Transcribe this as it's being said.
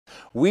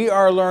We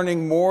are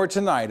learning more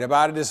tonight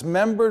about a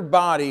dismembered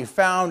body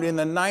found in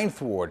the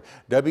 9th Ward.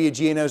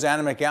 WGNO's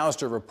Anna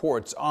McAllister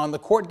reports on the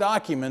court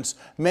documents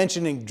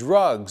mentioning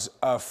drugs,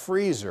 a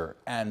freezer,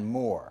 and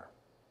more.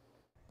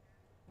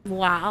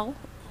 Wow,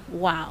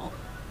 wow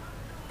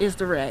is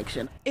the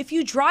reaction. If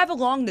you drive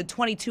along the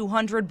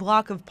 2200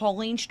 block of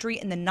Pauline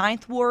Street in the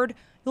 9th Ward,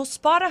 you'll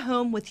spot a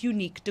home with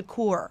unique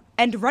decor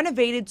and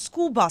renovated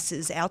school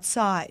buses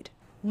outside.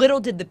 Little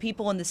did the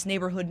people in this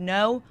neighborhood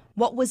know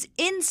what was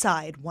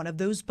inside one of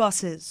those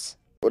buses.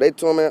 Well, they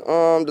told me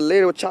the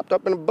lady was chopped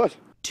up in a bus.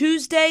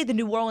 Tuesday, the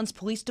New Orleans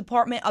Police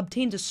Department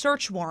obtained a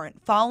search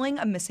warrant following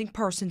a missing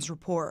persons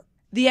report.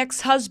 The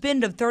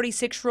ex-husband of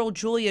 36-year-old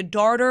Julia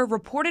Darter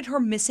reported her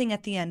missing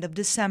at the end of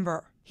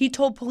December. He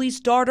told police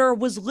Darter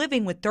was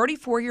living with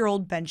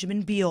 34-year-old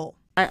Benjamin Beale.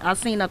 I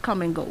seen her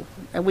come and go,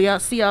 and we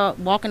see her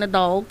walking the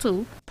dog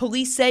too.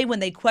 Police say when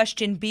they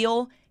questioned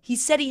Beale, he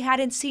said he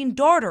hadn't seen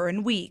Darter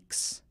in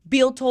weeks.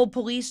 Beale told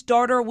police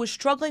Darter was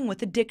struggling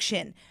with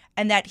addiction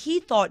and that he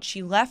thought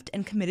she left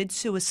and committed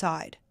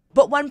suicide.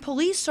 But when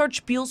police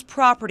searched Beale's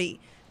property,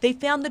 they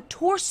found the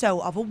torso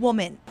of a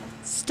woman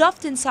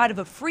stuffed inside of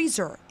a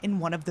freezer in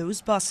one of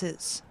those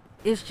buses.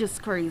 It's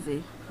just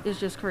crazy. It's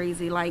just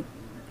crazy. Like,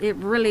 it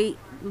really,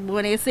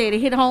 when they said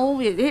it hit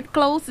home, it hit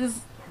close,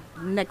 is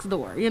next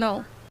door, you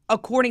know.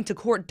 According to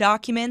court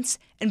documents,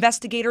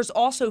 investigators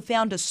also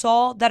found a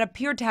saw that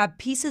appeared to have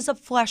pieces of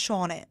flesh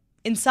on it.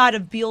 Inside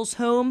of Beale's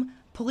home,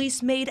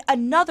 police made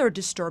another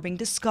disturbing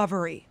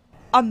discovery: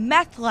 a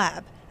meth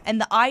lab and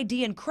the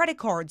ID and credit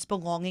cards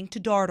belonging to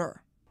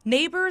Darter.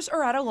 Neighbors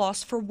are at a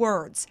loss for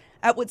words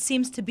at what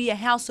seems to be a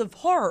house of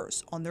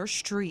horrors on their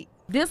street.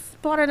 This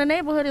part of the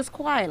neighborhood is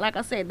quiet. Like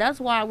I said, that's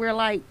why we're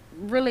like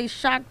really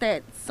shocked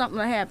that something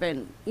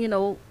happened, you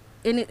know,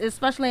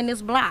 especially in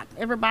this block.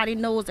 Everybody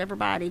knows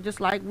everybody,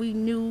 just like we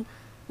knew,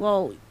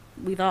 well,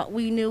 we thought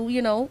we knew,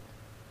 you know,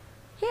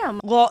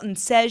 him. Lawton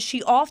says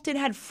she often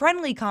had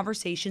friendly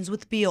conversations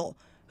with Beale,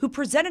 who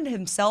presented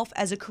himself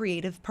as a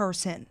creative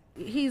person.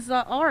 He's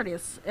an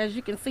artist, as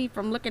you can see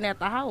from looking at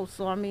the house.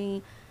 So, I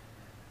mean,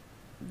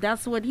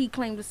 that's what he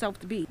claimed himself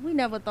to be. We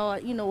never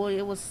thought, you know,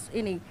 it was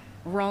any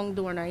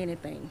wrongdoing or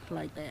anything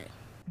like that.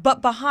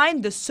 But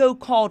behind the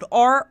so-called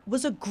art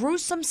was a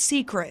gruesome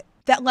secret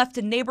that left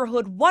the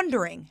neighborhood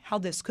wondering how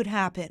this could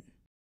happen.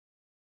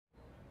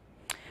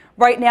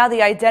 Right now,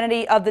 the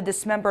identity of the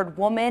dismembered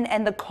woman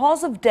and the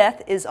cause of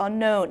death is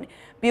unknown.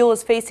 Beale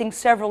is facing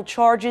several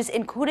charges,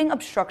 including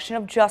obstruction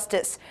of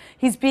justice.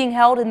 He's being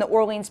held in the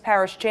Orleans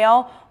Parish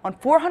Jail on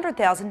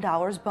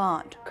 $400,000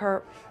 bond.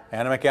 Kurt.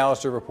 Anna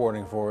McAllister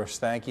reporting for us.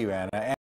 Thank you, Anna.